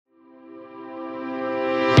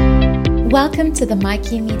Welcome to the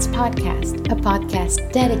Mikey Meets podcast, a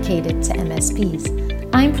podcast dedicated to MSPs.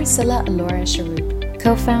 I'm Priscilla Alora Sharouk,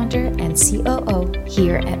 co-founder and COO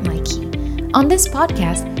here at Mikey. On this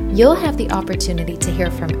podcast, you'll have the opportunity to hear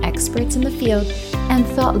from experts in the field and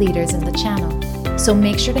thought leaders in the channel. So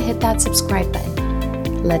make sure to hit that subscribe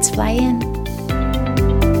button. Let's fly in.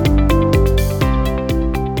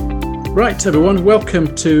 Right, everyone,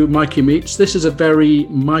 welcome to Mikey Meets. This is a very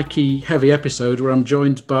Mikey-heavy episode where I'm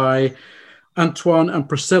joined by Antoine and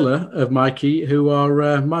Priscilla of Mikey, who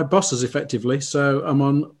are my bosses, effectively. So I'm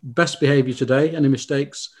on best behaviour today. Any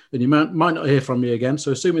mistakes, and you might not hear from me again.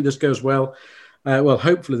 So assuming this goes well,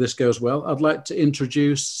 hopefully this goes well, I'd like to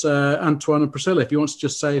introduce Antoine and Priscilla. If you want to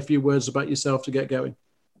just say a few words about yourself to get going.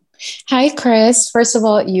 Hi, Chris. First of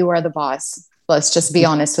all, you are the boss. Let's just be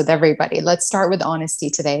honest with everybody. Let's start with honesty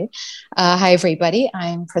today. Hi, everybody.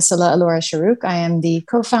 I'm Priscilla Alora Sharouk. I am the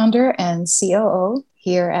co-founder and COO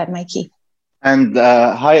here at Mikey. And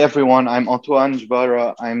hi, everyone. I'm Antoine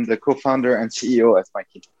Jbara. I'm the co-founder and CEO at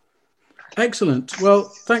Mikey. Excellent. Well,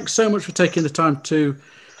 thanks so much for taking the time to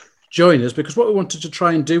join us, because what we wanted to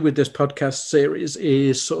try and do with this podcast series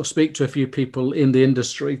is sort of speak to a few people in the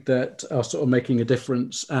industry that are sort of making a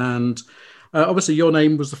difference. And obviously your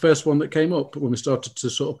name was the first one that came up when we started to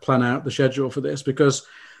sort of plan out the schedule for this, because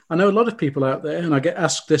I know a lot of people out there, and I get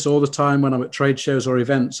asked this all the time when I'm at trade shows or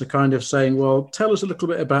events, are kind of saying, well, tell us a little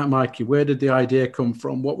bit about Mikey. Where did the idea come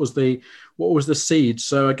from? What was the seed?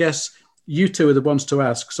 So I guess you two are the ones to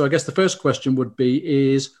ask. So I guess the first question would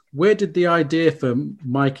be is, where did the idea for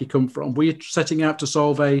Mikey come from? Were you setting out to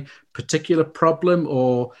solve a particular problem,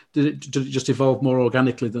 or did it just evolve more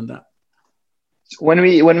organically than that? When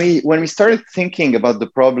we started thinking about the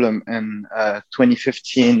problem in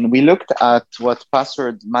 2015, we looked at what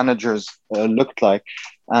password managers looked like,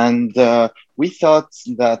 and we thought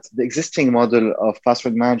that the existing model of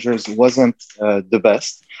password managers wasn't the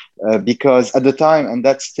best because at the time, and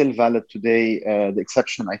that's still valid today, the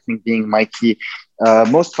exception I think being Mikey,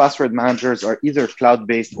 most password managers are either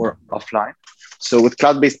cloud-based or offline. So with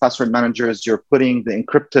cloud-based password managers, you're putting the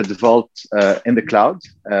encrypted vault in the cloud.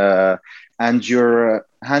 And you're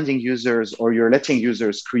handing users, or you're letting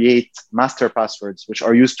users create master passwords, which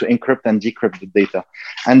are used to encrypt and decrypt the data.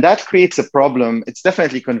 And that creates a problem. It's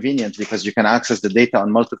definitely convenient because you can access the data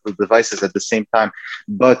on multiple devices at the same time.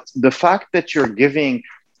 But the fact that you're giving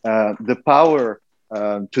the power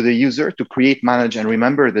to the user to create, manage, and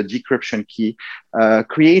remember the decryption key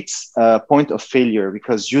creates a point of failure,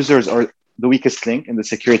 because users are the weakest link in the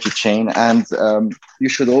security chain. And you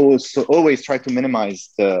should always try to minimize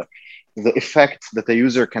the effect that a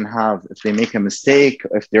user can have if they make a mistake,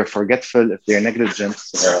 if they're forgetful, if they're negligent,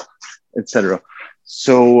 etc.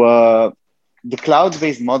 So the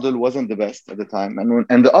cloud-based model wasn't the best at the time.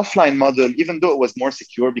 And the offline model, even though it was more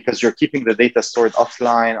secure because you're keeping the data stored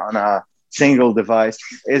offline on a single device,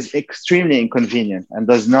 is extremely inconvenient and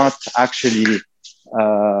does not actually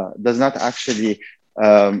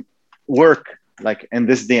work like in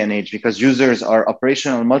this day and age, because users are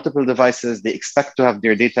operational on multiple devices. They expect to have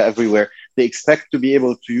their data everywhere. They expect to be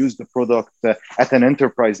able to use the product at an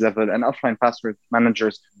enterprise level, and offline password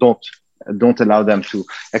managers don't allow them to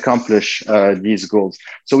accomplish these goals.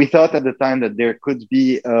 So we thought at the time that there could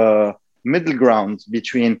be a middle ground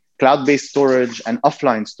between cloud-based storage and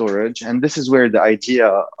offline storage. And this is where the idea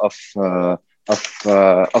of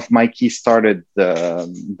Mikey started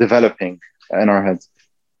developing in our heads.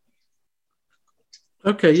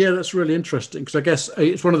 Okay, yeah, that's really interesting, because I guess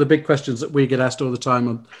it's one of the big questions that we get asked all the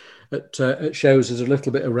time at shows, is a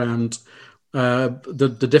little bit around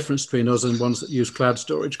the difference between us and ones that use cloud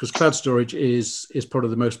storage, because cloud storage is probably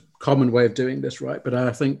the most common way of doing this, right? But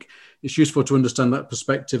I think it's useful to understand that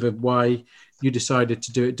perspective of why you decided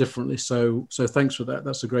to do it differently. So thanks for that.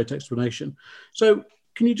 That's a great explanation. So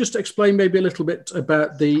can you just explain maybe a little bit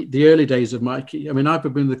about the early days of Mikey? I mean, I've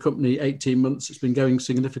been in the company 18 months. It's been going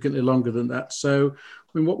significantly longer than that. So,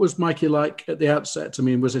 I mean, what was Mikey like at the outset? I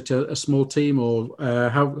mean, was it a small team, or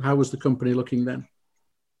how was the company looking then?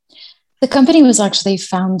 The company was actually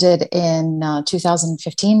founded in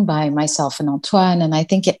 2015 by myself and Antoine, and I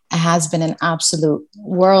think it has been an absolute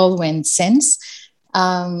whirlwind since.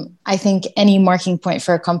 I think any marking point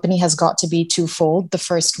for a company has got to be twofold. The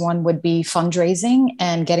first one would be fundraising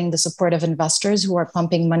and getting the support of investors who are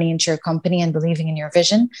pumping money into your company and believing in your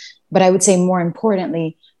vision. But I would say more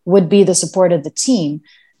importantly would be the support of the team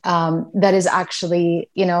that is actually,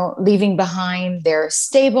 leaving behind their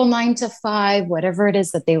stable 9-to-5, whatever it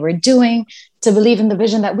is that they were doing, to believe in the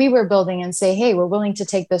vision that we were building and say, hey, we're willing to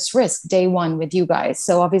take this risk day one with you guys.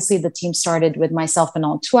 So obviously the team started with myself and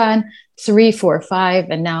Antoine, 3, 4, 5,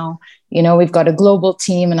 and now, you know, we've got a global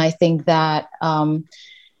team. And I think that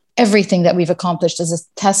everything that we've accomplished is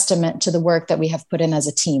a testament to the work that we have put in as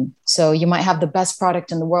a team. So you might have the best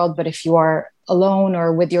product in the world, but if you are alone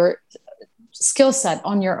or with your skill set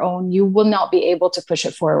on your own, you will not be able to push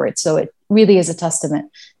it forward. So it really is a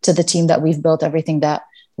testament to the team that we've built, everything that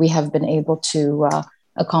we have been able to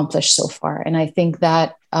accomplish so far. And I think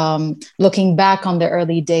that looking back on the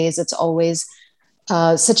early days, it's always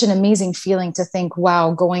such an amazing feeling to think,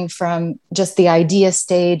 wow, going from just the idea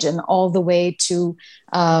stage and all the way to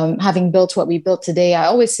having built what we built today. I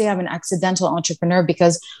always say I'm an accidental entrepreneur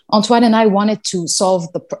because Antoine and I wanted to solve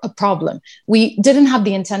a problem. We didn't have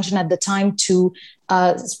the intention at the time to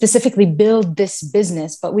specifically build this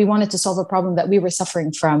business, but we wanted to solve a problem that we were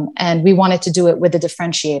suffering from, and we wanted to do it with a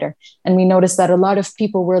differentiator. And we noticed that a lot of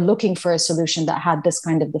people were looking for a solution that had this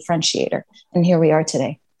kind of differentiator. And here we are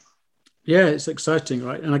today. Yeah, it's exciting,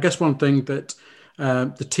 right? And I guess one thing that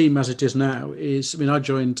the team as it is now is, I mean, I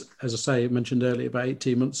joined, as I say, I mentioned earlier, about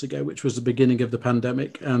 18 months ago, which was the beginning of the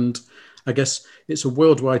pandemic. And I guess it's a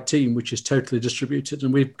worldwide team, which is totally distributed.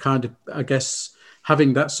 And we've kind of, I guess,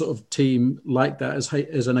 having that sort of team like that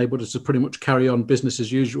has enabled us to pretty much carry on business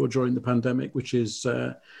as usual during the pandemic, which is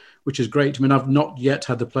great. I mean, I've not yet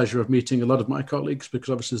had the pleasure of meeting a lot of my colleagues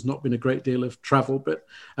because obviously there's not been a great deal of travel, but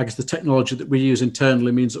I guess the technology that we use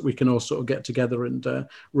internally means that we can all sort of get together and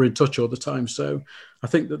we're in touch all the time. So I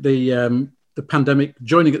think that the pandemic,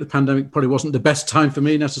 joining at the pandemic probably wasn't the best time for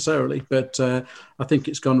me necessarily, but I think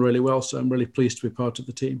it's gone really well. So I'm really pleased to be part of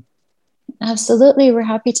the team. Absolutely. We're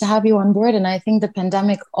happy to have you on board. And I think the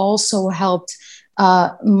pandemic also helped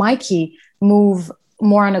Mikey move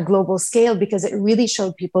more on a global scale because it really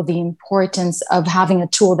showed people the importance of having a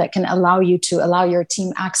tool that can allow you to allow your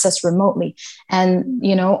team access remotely. And,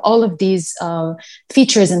 you know, all of these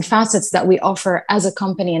features and facets that we offer as a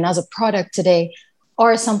company and as a product today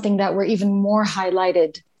are something that were even more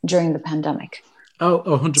highlighted during the pandemic. Oh,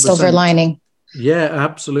 100%. Silver lining. Yeah,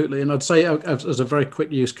 absolutely. And I'd say as a very quick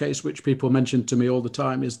use case, which people mention to me all the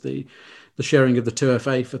time, is the sharing of the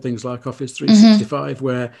 2FA for things like Office 365,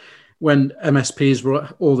 where when MSPs were,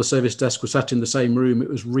 all the service desks were sat in the same room, it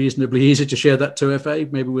was reasonably easy to share that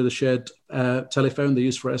 2FA, maybe with a shared telephone they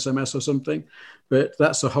use for SMS or something. But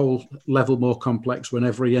that's a whole level more complex when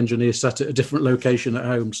every engineer sat at a different location at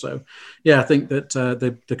home. So yeah, I think that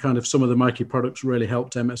the kind of some of the Mikey products really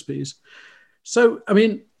helped MSPs. So, I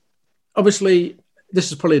mean, obviously,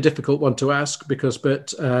 this is probably a difficult one to ask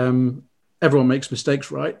but everyone makes mistakes,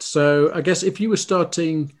 right? So I guess if you were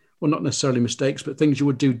starting, well, not necessarily mistakes, but things you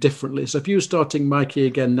would do differently. So if you were starting Mikey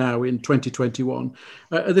again now in 2021,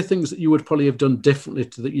 are there things that you would probably have done differently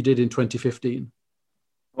to that you did in 2015?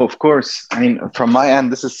 Of course. I mean, from my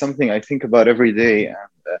end, this is something I think about every day. And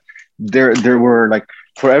there were like,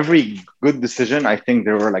 for every good decision, I think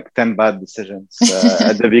there were like 10 bad decisions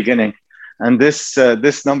at the beginning. And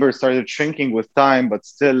this number started shrinking with time, but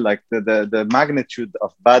still, like the magnitude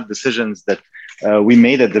of bad decisions that we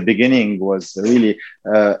made at the beginning was really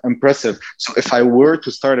impressive. So if I were to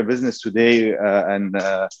start a business today,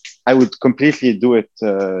 I would completely do it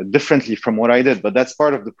differently from what I did. But that's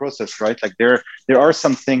part of the process, right? Like there are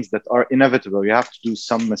some things that are inevitable. You have to do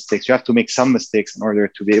some mistakes. You have to make some mistakes in order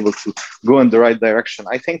to be able to go in the right direction.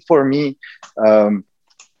 I think for me,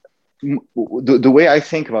 the way I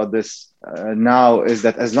think about this now is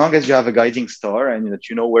that as long as you have a guiding star and that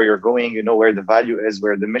you know where you're going, you know where the value is,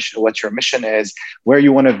 where the mission, what your mission is, where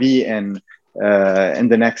you want to be in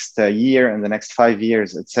the next year, in the next 5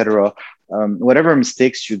 years, etc. Whatever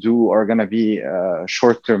mistakes you do are going to be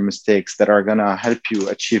short-term mistakes that are going to help you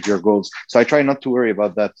achieve your goals. So I try not to worry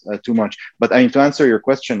about that too much. But I mean, to answer your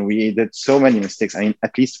question, we did so many mistakes. I mean,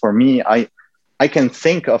 at least for me, I can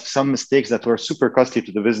think of some mistakes that were super costly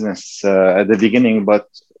to the business at the beginning, but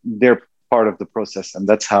they're part of the process, and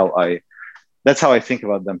that's how I think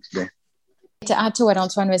about them today. To add to what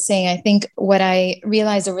Antoine was saying, I think what I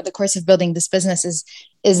realized over the course of building this business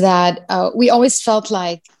is that we always felt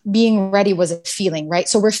like being ready was a feeling, right?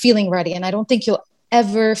 So we're feeling ready, and I don't think you'll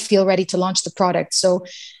ever feel ready to launch the product. So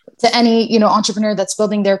to any, entrepreneur that's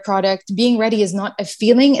building their product, being ready is not a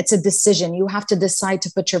feeling, it's a decision. You have to decide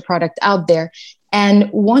to put your product out there.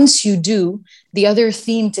 And once you do, the other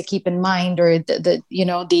theme to keep in mind, or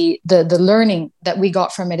the learning that we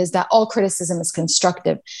got from it, is that all criticism is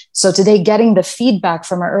constructive. So today, getting the feedback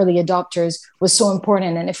from our early adopters was so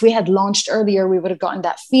important. And if we had launched earlier, we would have gotten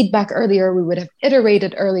that feedback earlier, we would have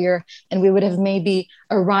iterated earlier, and we would have maybe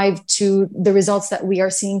arrived to the results that we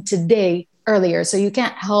are seeing today earlier. So you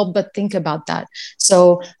can't help but think about that.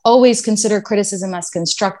 So always consider criticism as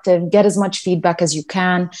constructive, get as much feedback as you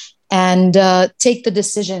can, and take the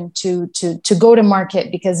decision to go to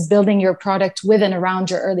market, because building your product with and around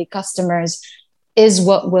your early customers is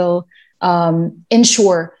what will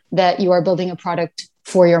ensure that you are building a product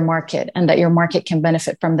for your market and that your market can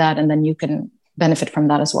benefit from that, and then you can benefit from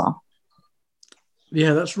that as well.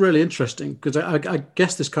 Yeah, that's really interesting, because I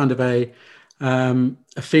guess this kind of a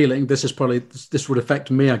feeling, this would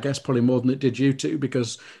affect me, I guess, probably more than it did you two,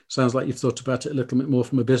 because it sounds like you've thought about it a little bit more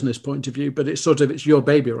from a business point of view, but it's your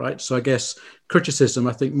baby, right? So I guess criticism,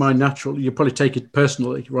 I think you probably take it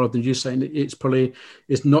personally rather than you saying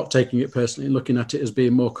it's not taking it personally and looking at it as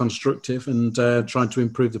being more constructive and trying to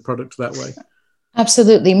improve the product that way.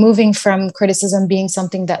 Absolutely. Moving from criticism being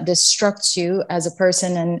something that destructs you as a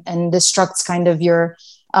person and destructs kind of your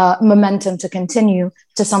momentum to continue,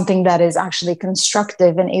 to something that is actually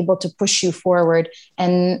constructive and able to push you forward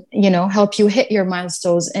and, help you hit your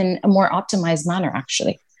milestones in a more optimized manner,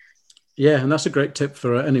 actually. Yeah, and that's a great tip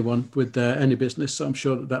for anyone with any business. So I'm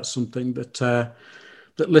sure that's something that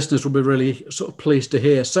listeners will be really sort of pleased to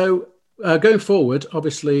hear. So going forward,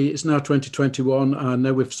 obviously it's now 2021. I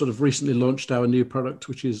know we've sort of recently launched our new product,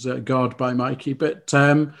 which is Guard by Mikey, but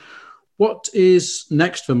what is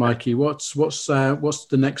next for Mikey? What's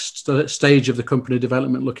the next stage of the company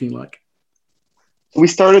development looking like? We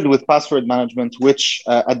started with password management, which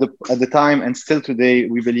at the time and still today,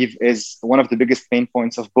 we believe is one of the biggest pain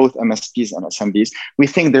points of both MSPs and SMBs. We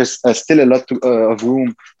think there's still a lot of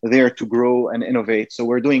room there to grow and innovate. So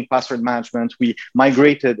we're doing password management. We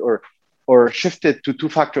migrated or shifted to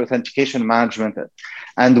two-factor authentication management.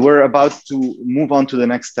 And we're about to move on to the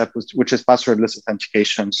next step, which is passwordless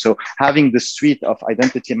authentication. So having the suite of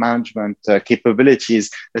identity management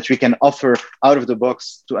capabilities that we can offer out of the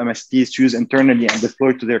box to MSPs to use internally and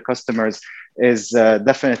deploy to their customers is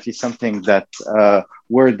definitely something that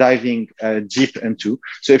we're diving deep into.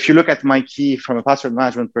 So if you look at Mikey from a password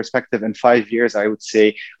management perspective, in 5 years, I would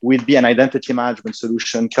say we'd be an identity management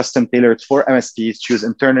solution custom tailored for MSPs to use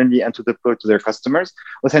internally and to deploy to their customers.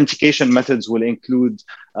 Authentication methods will include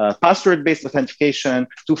password-based authentication,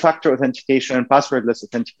 two-factor authentication, passwordless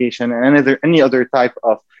authentication, and any other type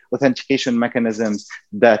of authentication mechanisms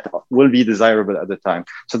that will be desirable at the time.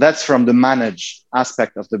 So that's from the manage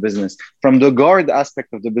aspect of the business. From the guard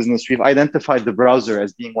aspect of the business, we've identified the browser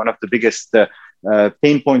as being one of the biggest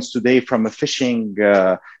pain points today from a phishing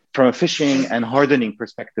and hardening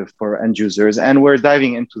perspective for end users, and we're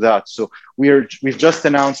diving into that. So we've just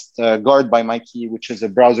announced Guard by Mikey, which is a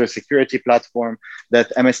browser security platform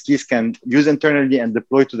that MSPs can use internally and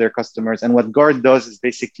deploy to their customers. And what Guard does is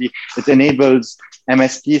basically it enables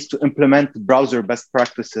MSPs to implement browser best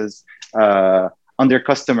practices on their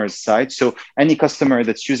customers' side. So any customer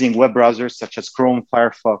that's using web browsers such as Chrome,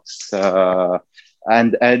 Firefox,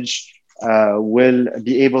 and Edge will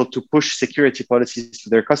be able to push security policies to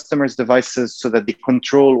their customers' devices so that they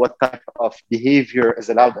control what type of behavior is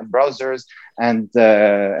allowed in browsers and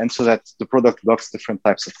so that the product blocks different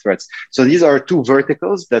types of threats. So these are two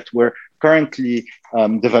verticals that we're currently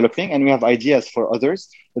developing, and we have ideas for others.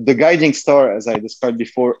 The guiding star, as I described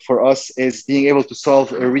before, for us is being able to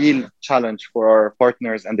solve a real challenge for our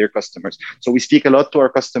partners and their customers. So we speak a lot to our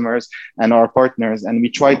customers and our partners, and we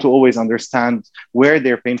try to always understand where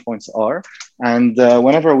their pain points are. And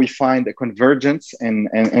whenever we find a convergence in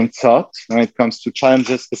thought when it comes to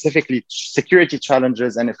challenges, specifically security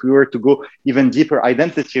challenges, and if we were to go even deeper,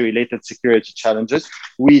 identity-related security challenges,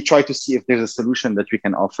 we try to see if there's a solution that we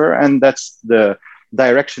can offer. And that's the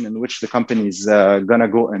direction in which the company is gonna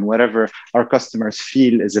go, and whatever our customers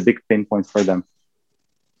feel is a big pain point for them.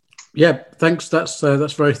 Yeah, thanks. That's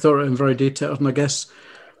very thorough and very detailed. And I guess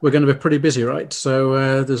we're going to be pretty busy, right?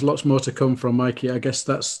 So there's lots more to come from Mikey. I guess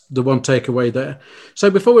that's the one takeaway there. So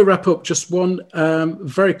before we wrap up, just one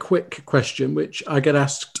very quick question, which I get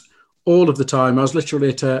asked all of the time. I was literally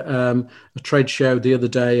at a trade show the other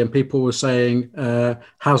day, and people were saying,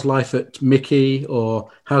 how's life at Mickey, or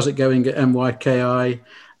how's it going at MYKI?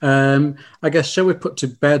 I guess, shall we put to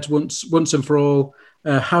bed once and for all,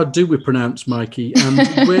 how do we pronounce Mikey,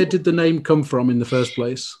 and where did the name come from in the first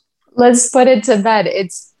place? Let's put it to bed.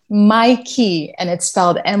 It's Mikey, and it's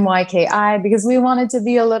spelled MYKI because we wanted to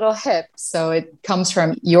be a little hip. So it comes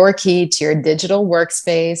from your key to your digital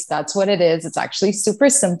workspace. That's what it is. It's actually super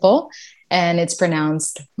simple, and it's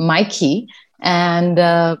pronounced Mikey. And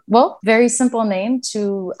very simple name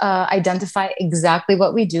to identify exactly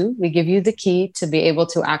what we do. We give you the key to be able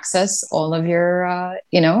to access all of your,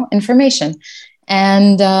 information.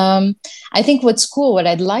 And I think what's cool, what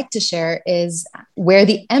I'd like to share is where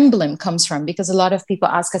the emblem comes from, because a lot of people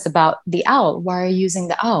ask us about the owl. Why are you using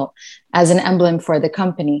the owl as an emblem for the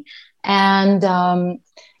company? And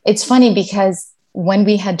it's funny because when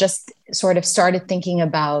we had just sort of started thinking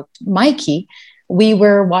about Mikey, we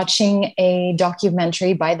were watching a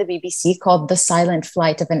documentary by the BBC called The Silent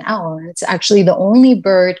Flight of an Owl. And it's actually the only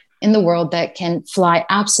bird in the world that can fly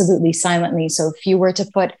absolutely silently. So if you were to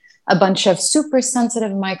put a bunch of super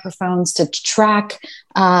sensitive microphones to track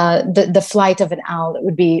the flight of an owl, it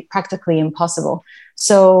would be practically impossible.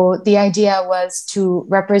 So the idea was to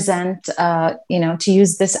represent, to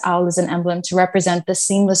use this owl as an emblem to represent the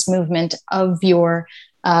seamless movement of your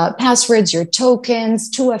passwords, your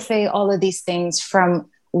tokens, 2FA, all of these things from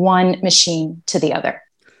one machine to the other.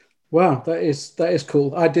 Wow, that is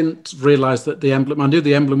cool. I didn't realize that the emblem, I knew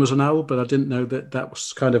the emblem was an owl, but I didn't know that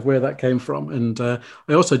was kind of where that came from. And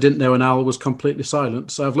I also didn't know an owl was completely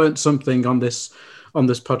silent. So I've learned something on this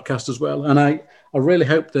podcast as well. And I really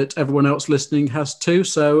hope that everyone else listening has too.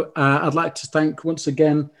 So I'd like to thank once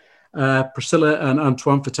again Priscilla and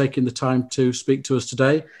Antoine for taking the time to speak to us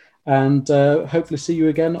today. And hopefully see you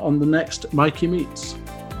again on the next Mikey Meets.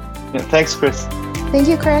 Yeah, thanks, Chris. Thank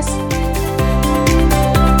you, Chris.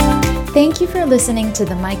 Thank you for listening to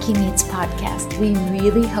the Mikey Meets podcast. We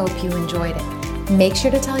really hope you enjoyed it. Make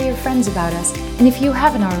sure to tell your friends about us, and if you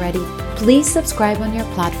haven't already, please subscribe on your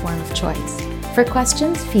platform of choice. For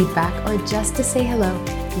questions, feedback, or just to say hello,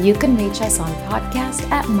 you can reach us on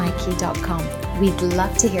podcast@mikey.com. We'd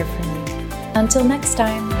love to hear from you. Until next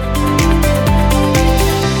time.